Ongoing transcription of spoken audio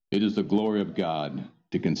It is the glory of God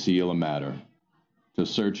to conceal a matter. To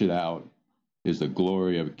search it out is the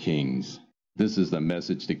glory of kings. This is the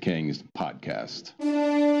Message to Kings podcast.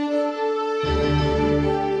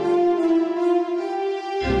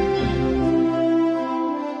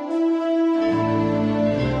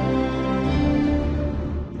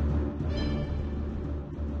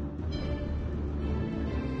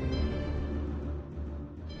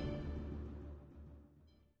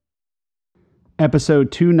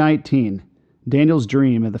 Episode 219, Daniel's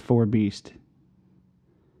Dream of the Four Beasts.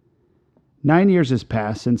 9 years has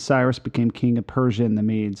passed since Cyrus became king of Persia and the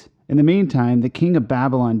Medes. In the meantime, the king of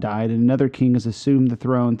Babylon died, and another king has assumed the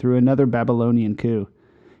throne through another Babylonian coup.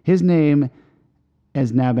 His name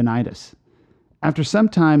is Nabonidus. After some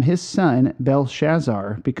time, his son,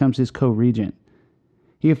 Belshazzar, becomes his co-regent.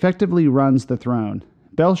 He effectively runs the throne.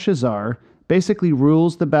 Belshazzar basically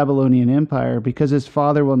rules the Babylonian Empire because his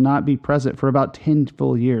father will not be present for about 10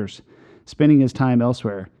 full years, spending his time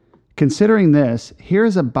elsewhere. Considering this, here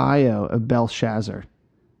is a bio of Belshazzar.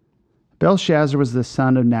 Belshazzar was the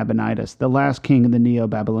son of Nabonidus, the last king of the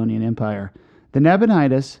Neo-Babylonian Empire. The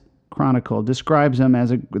Nabonidus Chronicle describes him as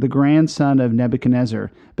the grandson of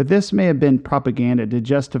Nebuchadnezzar, but this may have been propaganda to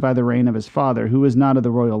justify the reign of his father, who was not of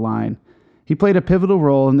the royal line. He played a pivotal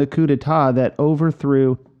role in the coup d'etat that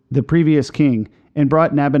overthrew the previous king and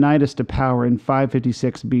brought Nabonidus to power in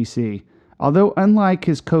 556 BC. Although unlike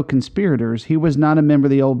his co-conspirators, he was not a member of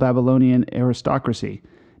the old Babylonian aristocracy.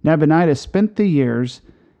 Nabonidus spent the years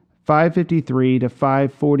 553 to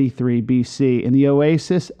 543 BC in the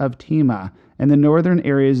oasis of Tema and the northern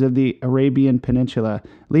areas of the Arabian Peninsula,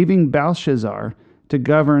 leaving Belshazzar to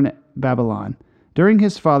govern Babylon. During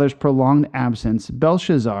his father's prolonged absence,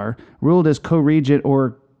 Belshazzar ruled as co-regent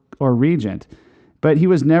or regent, but he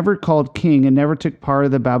was never called king and never took part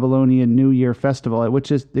of the Babylonian New Year festival, at which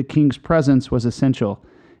the king's presence was essential.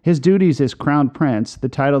 His duties as crown prince, the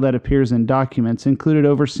title that appears in documents, included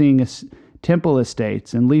overseeing temple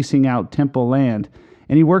estates and leasing out temple land,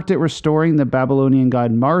 and he worked at restoring the Babylonian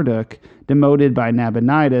god Marduk, demoted by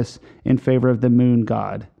Nabonidus in favor of the moon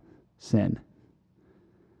god, Sin.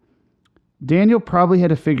 Daniel probably had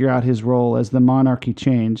to figure out his role as the monarchy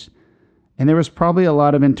changed, and there was probably a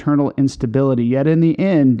lot of internal instability, yet in the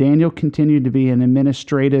end, Daniel continued to be an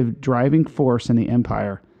administrative driving force in the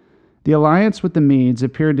empire. The alliance with the Medes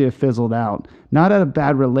appeared to have fizzled out, not out of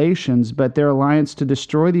bad relations, but their alliance to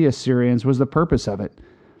destroy the Assyrians was the purpose of it.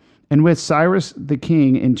 And with Cyrus the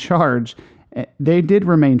king in charge, they did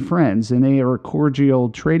remain friends, and they were cordial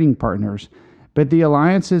trading partners, but the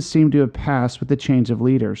alliances seemed to have passed with the change of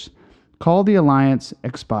leaders. Call the alliance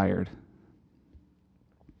expired.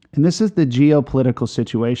 And this is the geopolitical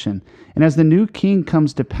situation. And as the new king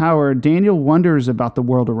comes to power, Daniel wonders about the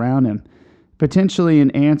world around him, potentially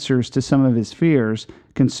in answers to some of his fears,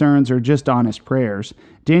 concerns, or just honest prayers.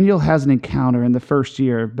 Daniel has an encounter in the first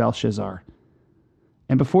year of Belshazzar.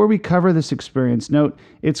 And before we cover this experience, note,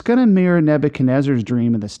 it's going to mirror Nebuchadnezzar's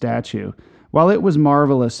dream of the statue. While it was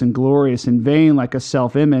marvelous and glorious and vain like a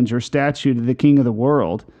self-image or statue to the king of the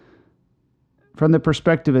world, from the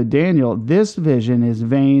perspective of Daniel, this vision is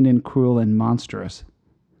vain and cruel and monstrous.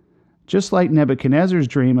 Just like Nebuchadnezzar's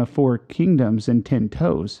dream of 4 kingdoms and 10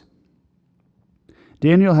 toes.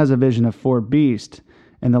 Daniel has a vision of 4 beasts,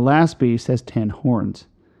 and the last beast has 10 horns.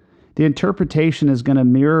 The interpretation is going to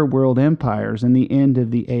mirror world empires and the end of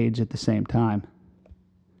the age at the same time.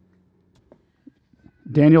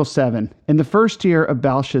 Daniel 7. In the first year of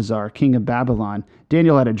Belshazzar, king of Babylon,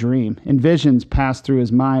 Daniel had a dream, and visions passed through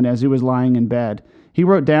his mind as he was lying in bed. He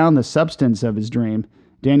wrote down the substance of his dream.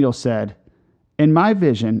 Daniel said, "In my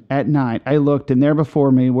vision, at night, I looked, and there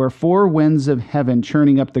before me were 4 winds of heaven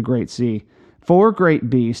churning up the great sea. 4 great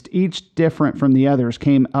beasts, each different from the others,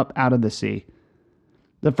 came up out of the sea.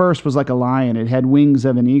 The first was like a lion. It had wings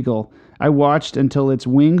of an eagle. I watched until its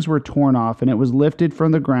wings were torn off, and it was lifted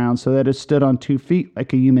from the ground so that it stood on 2 feet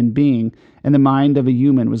like a human being, and the mind of a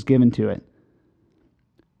human was given to it."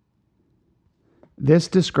 This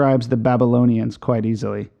describes the Babylonians quite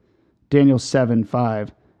easily. Daniel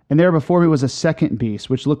 7:5. And there before me was a second beast,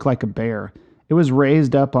 which looked like a bear. It was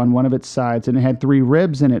raised up on one of its sides, and it had 3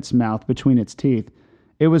 ribs in its mouth between its teeth.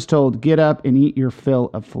 It was told, "Get up and eat your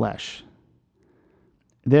fill of flesh."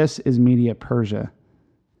 This is Media Persia.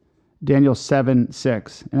 Daniel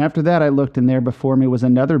 7:6. And after that I looked, and there before me was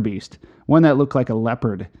another beast, one that looked like a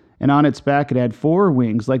leopard, and on its back it had 4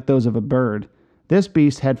 wings like those of a bird. This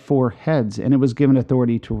beast had 4 heads, and it was given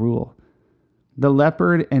authority to rule. The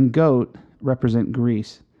leopard and goat represent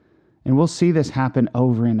Greece, and we'll see this happen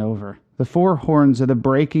over and over. The 4 horns are the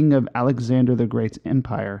breaking of Alexander the Great's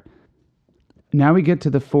empire. Now we get to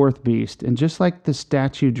the fourth beast, and just like the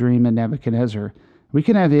statue dream in Nebuchadnezzar, we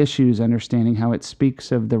can have issues understanding how it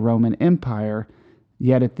speaks of the Roman Empire,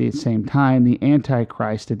 yet at the same time, the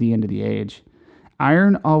Antichrist at the end of the age.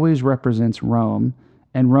 Iron always represents Rome,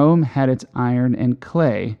 and Rome had its iron and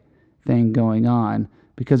clay thing going on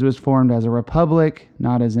because it was formed as a republic,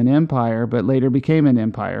 not as an empire, but later became an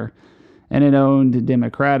empire. And it owned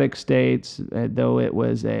democratic states, though it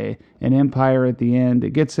was an empire at the end.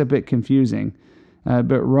 It gets a bit confusing.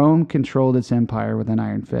 But Rome controlled its empire with an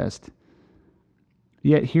iron fist.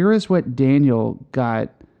 Yet here is what Daniel got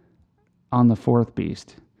on the fourth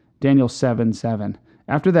beast. Daniel 7:7.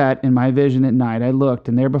 After that, in my vision at night, I looked,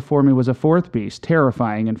 and there before me was a fourth beast,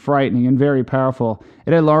 terrifying and frightening and very powerful.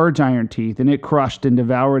 It had large iron teeth, and it crushed and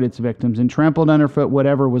devoured its victims and trampled underfoot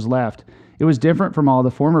whatever was left. It was different from all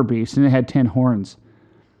the former beasts, and it had 10 horns.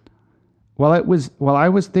 While I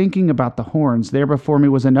was thinking about the horns, there before me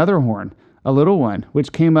was another horn, a little one,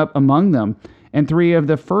 which came up among them, and 3 of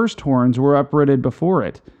the first horns were uprooted before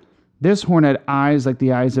it. This horn had eyes like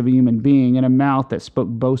the eyes of a human being, and a mouth that spoke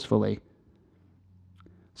boastfully.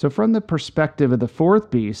 So from the perspective of the fourth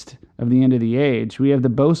beast of the end of the age, we have the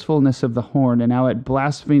boastfulness of the horn, and how it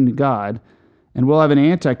blasphemed God, and we'll have an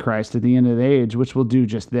Antichrist at the end of the age, which will do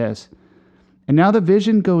just this. And now the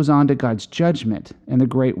vision goes on to God's judgment, and the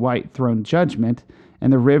great white throne judgment,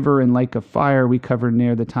 and the river and lake of fire we covered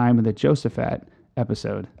near the time of the Josaphat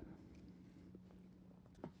episode.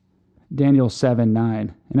 Daniel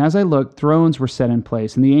 7:9. And as I looked, thrones were set in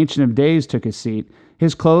place, and the Ancient of Days took his seat.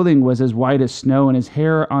 His clothing was as white as snow, and his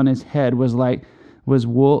hair on his head was white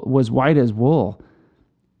as wool.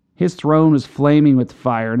 His throne was flaming with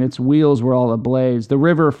fire, and its wheels were all ablaze. The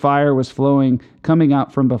river of fire was flowing, coming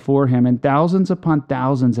out from before him, and thousands upon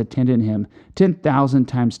thousands attended him. 10,000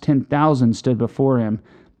 times 10,000 stood before him.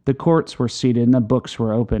 The courts were seated, and the books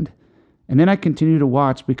were opened. And then I continued to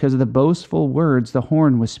watch because of the boastful words the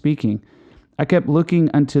horn was speaking. I kept looking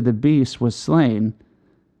unto the beast was slain,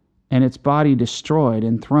 and its body destroyed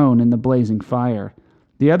and thrown in the blazing fire.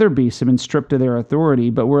 The other beasts had been stripped of their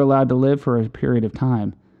authority, but were allowed to live for a period of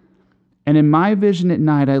time. And in my vision at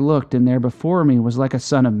night I looked, and there before me was like a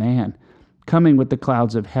son of man, coming with the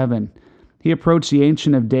clouds of heaven. He approached the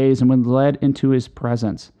Ancient of Days and was led into his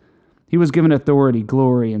presence. He was given authority,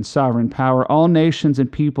 glory, and sovereign power. All nations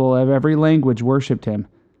and people of every language worshipped him.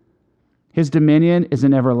 His dominion is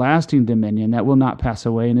an everlasting dominion that will not pass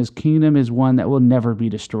away, and his kingdom is one that will never be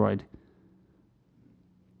destroyed.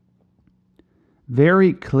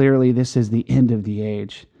 Very clearly, this is the end of the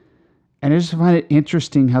age. And I just find it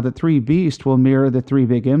interesting how the 3 beasts will mirror the 3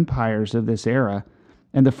 big empires of this era,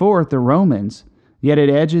 and the 4th, the Romans, yet it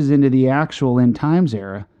edges into the actual end times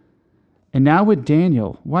era. And now with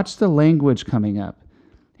Daniel, watch the language coming up.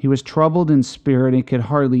 He was troubled in spirit and could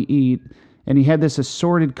hardly eat, and he had this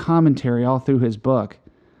assorted commentary all through his book.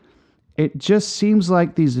 It just seems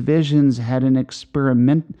like these visions had an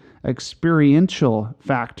experiential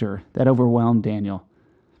factor that overwhelmed Daniel.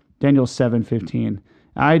 Daniel 7:15.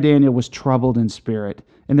 I, Daniel, was troubled in spirit,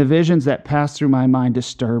 and the visions that passed through my mind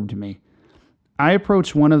disturbed me. I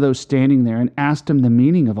approached one of those standing there and asked him the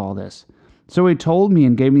meaning of all this. So he told me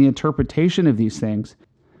and gave me the interpretation of these things.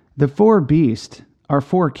 The 4 beasts are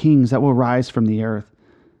 4 kings that will rise from the earth.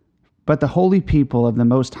 But the holy people of the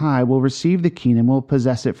Most High will receive the kingdom and will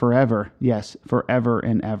possess it forever. Yes, forever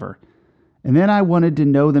and ever. And then I wanted to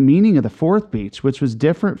know the meaning of the 4th beast, which was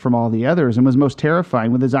different from all the others and was most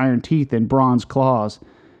terrifying with his iron teeth and bronze claws.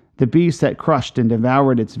 The beast that crushed and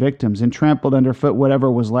devoured its victims and trampled underfoot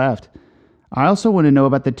whatever was left. I also want to know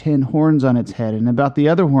about the 10 horns on its head and about the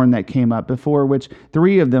other horn that came up, before which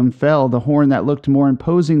 3 of them fell, the horn that looked more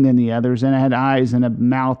imposing than the others and had eyes and a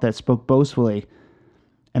mouth that spoke boastfully.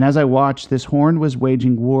 And as I watched, this horn was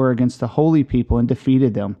waging war against the holy people and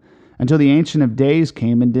defeated them, until the Ancient of Days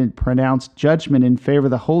came and did pronounce judgment in favor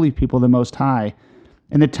of the holy people of the Most High.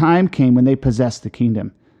 And the time came when they possessed the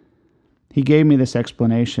kingdom. He gave me this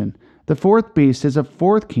explanation. The 4th beast is a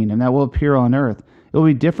 4th kingdom that will appear on earth. It will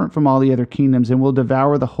be different from all the other kingdoms and will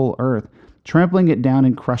devour the whole earth, trampling it down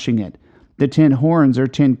and crushing it. The 10 horns are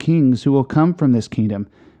 10 kings who will come from this kingdom.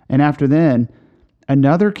 And after then,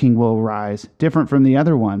 another king will rise, different from the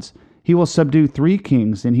other ones. He will subdue 3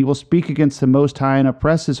 kings, and he will speak against the Most High and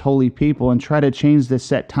oppress his holy people and try to change the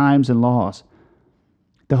set times and laws.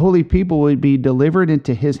 The holy people will be delivered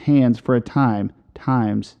into his hands for a time,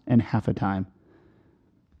 times, and half a time.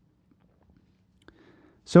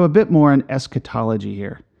 So a bit more on eschatology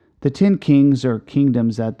here. The 10 kings or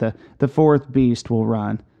kingdoms that the 4th beast will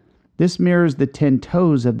run. This mirrors the 10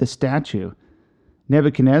 toes of the statue.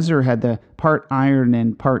 Nebuchadnezzar had the part iron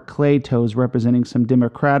and part clay toes representing some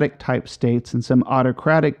democratic type states and some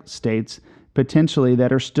autocratic states potentially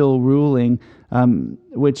that are still ruling,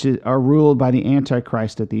 are ruled by the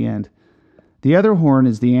Antichrist at the end. The other horn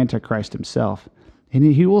is the Antichrist himself, and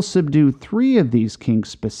he will subdue 3 of these kings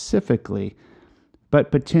specifically, but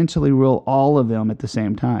potentially rule all of them at the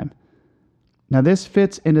same time. Now, this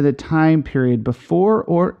fits into the time period before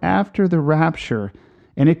or after the rapture,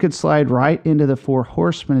 and it could slide right into the 4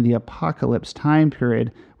 horsemen of the apocalypse time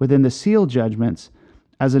period within the seal judgments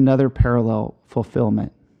as another parallel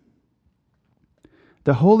fulfillment.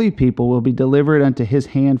 The holy people will be delivered unto his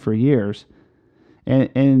hand for years,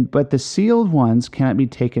 but the sealed ones cannot be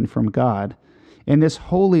taken from God. And this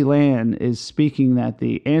holy land is speaking that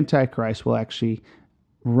the Antichrist will actually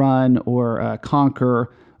run or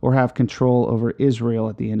conquer or have control over Israel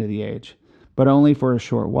at the end of the age, but only for a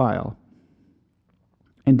short while.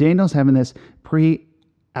 And Daniel's having this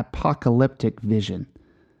pre-apocalyptic vision.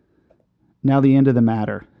 Now the end of the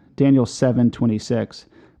matter. Daniel 7:26.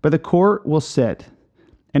 But the court will sit,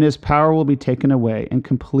 and his power will be taken away and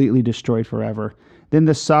completely destroyed forever. Then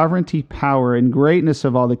the sovereignty, power, and greatness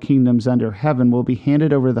of all the kingdoms under heaven will be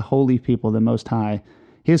handed over to the holy people, the Most High.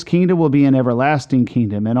 His kingdom will be an everlasting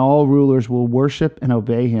kingdom, and all rulers will worship and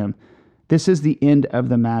obey him. This is the end of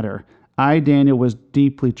the matter. I, Daniel, was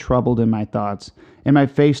deeply troubled in my thoughts, and my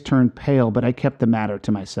face turned pale, but I kept the matter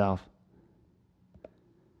to myself.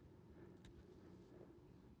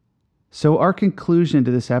 So our conclusion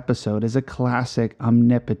to this episode is a classic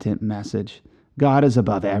omnipotent message. God is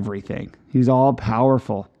above everything. He's all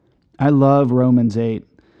powerful. I love Romans 8.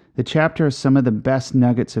 The chapter has some of the best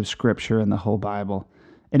nuggets of scripture in the whole Bible.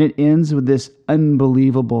 And it ends with this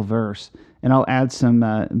unbelievable verse. And I'll add some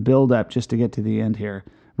build up just to get to the end here.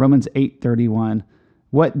 Romans 8:31.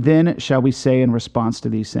 What then shall we say in response to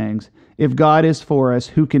these things? If God is for us,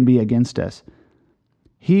 who can be against us?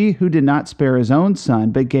 He who did not spare his own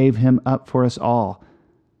son, but gave him up for us all,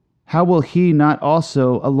 how will he not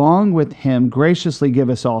also, along with him, graciously give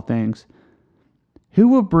us all things? Who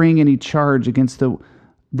will bring any charge against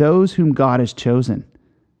those whom God has chosen?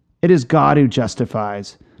 It is God who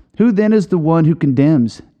justifies. Who then is the one who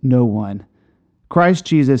condemns? No one. Christ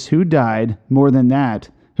Jesus, who died, more than that,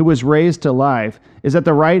 who was raised to life, is at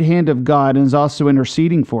the right hand of God and is also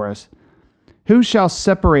interceding for us. Who shall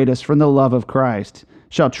separate us from the love of Christ?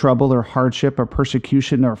 Shall trouble or hardship or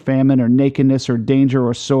persecution or famine or nakedness or danger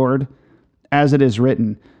or sword? As it is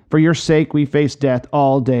written, for your sake we face death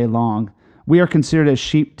all day long. We are considered as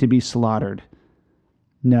sheep to be slaughtered.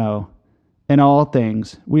 No, in all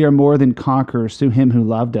things we are more than conquerors through him who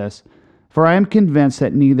loved us. For I am convinced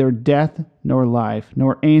that neither death nor life,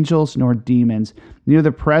 nor angels nor demons, neither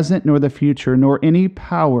the present nor the future, nor any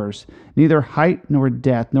powers, neither height nor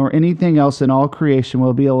depth, nor anything else in all creation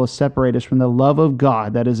will be able to separate us from the love of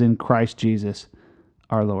God that is in Christ Jesus,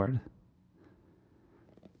 our Lord.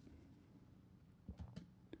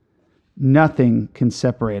 Nothing can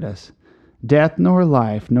separate us. Death nor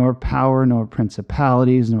life, nor power, nor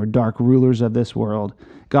principalities, nor dark rulers of this world.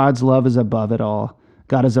 God's love is above it all.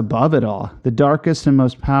 God is above it all. The darkest and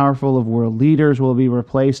most powerful of world leaders will be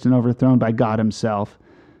replaced and overthrown by God himself.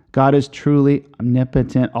 God is truly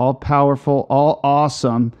omnipotent, all-powerful,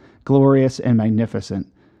 all-awesome, glorious, and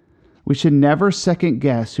magnificent. We should never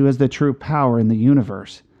second-guess who has the true power in the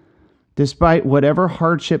universe. Despite whatever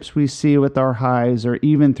hardships we see with our eyes or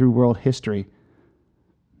even through world history.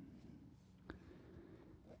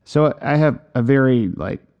 So I have a very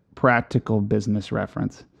practical business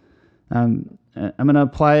reference. I'm going to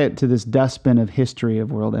apply it to this dustbin of history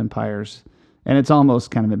of world empires. And it's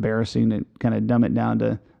almost kind of embarrassing to kind of dumb it down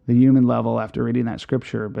to the human level after reading that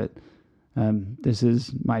scripture, but this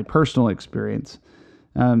is my personal experience.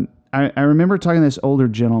 I remember talking to this older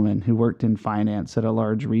gentleman who worked in finance at a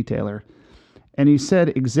large retailer, and he said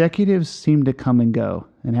executives seem to come and go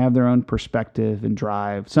and have their own perspective and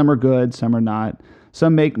drive. Some are good, some are not.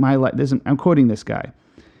 Some make my life, I'm quoting this guy,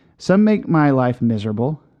 some make my life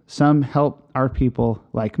miserable. Some help our people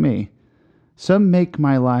like me. Some make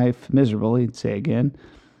my life miserable, he'd say again.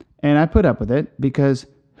 And I put up with it because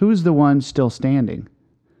who's the one still standing?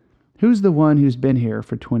 Who's the one who's been here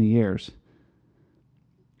for 20 years?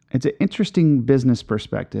 It's an interesting business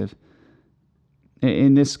perspective.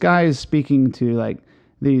 And this guy is speaking to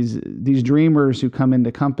these dreamers who come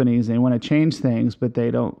into companies and they want to change things, but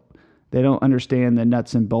they don't understand the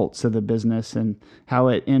nuts and bolts of the business and how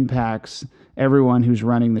it impacts everyone who's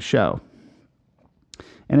running the show.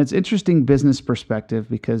 And it's interesting business perspective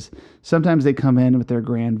because sometimes they come in with their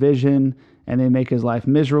grand vision and they make his life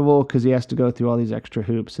miserable because he has to go through all these extra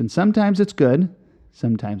hoops. And sometimes it's good,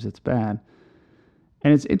 sometimes it's bad.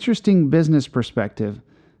 And it's interesting business perspective,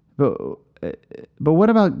 but what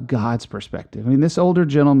about God's perspective? I mean, this older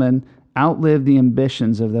gentleman outlived the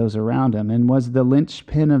ambitions of those around him and was the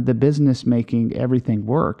linchpin of the business making everything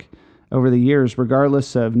work over the years,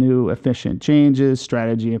 regardless of new efficient changes,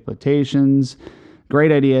 strategy implementations,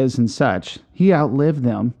 great ideas, and such. He outlived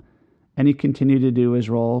them, and he continued to do his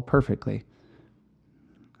role perfectly.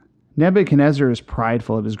 Nebuchadnezzar is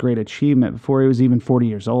prideful of his great achievement before he was even 40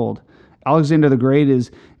 years old. Alexander the Great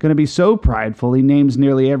is going to be so prideful he names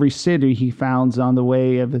nearly every city he founds on the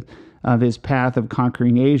way of his path of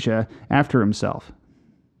conquering Asia after himself.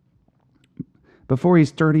 Before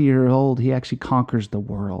he's 30 years old, he actually conquers the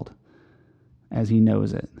world as he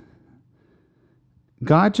knows it.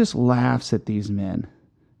 God just laughs at these men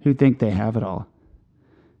who think they have it all.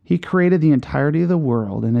 He created the entirety of the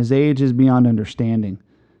world, and his age is beyond understanding.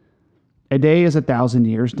 A day is 1,000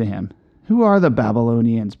 years to him. Who are the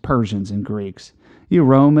Babylonians, Persians, and Greeks? You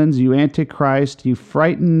Romans, you Antichrist, you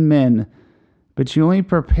frightened men, but you only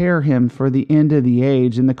prepare him for the end of the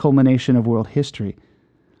age and the culmination of world history.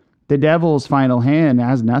 The devil's final hand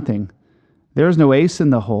has nothing. There is no ace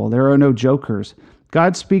in the hole. There are no jokers.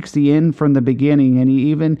 God speaks the end from the beginning, and he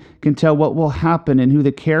even can tell what will happen and who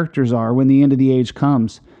the characters are when the end of the age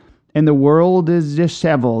comes. And the world is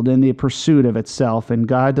disheveled in the pursuit of itself, and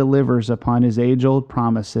God delivers upon his age-old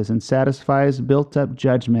promises and satisfies built-up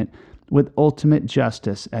judgment with ultimate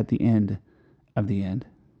justice at the end of the end.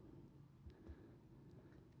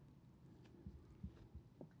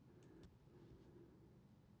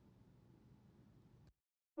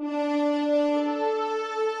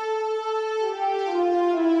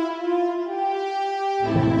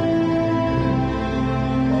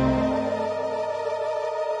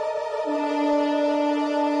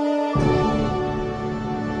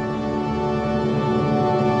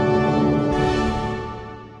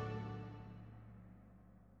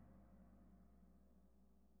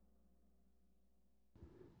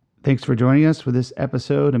 Thanks for joining us for this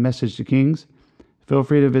episode of Message to Kings. Feel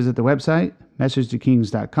free to visit the website,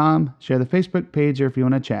 messagetokings.com, share the Facebook page, or if you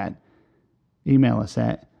want to chat, email us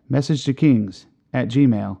at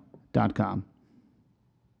messagetokings@gmail.com.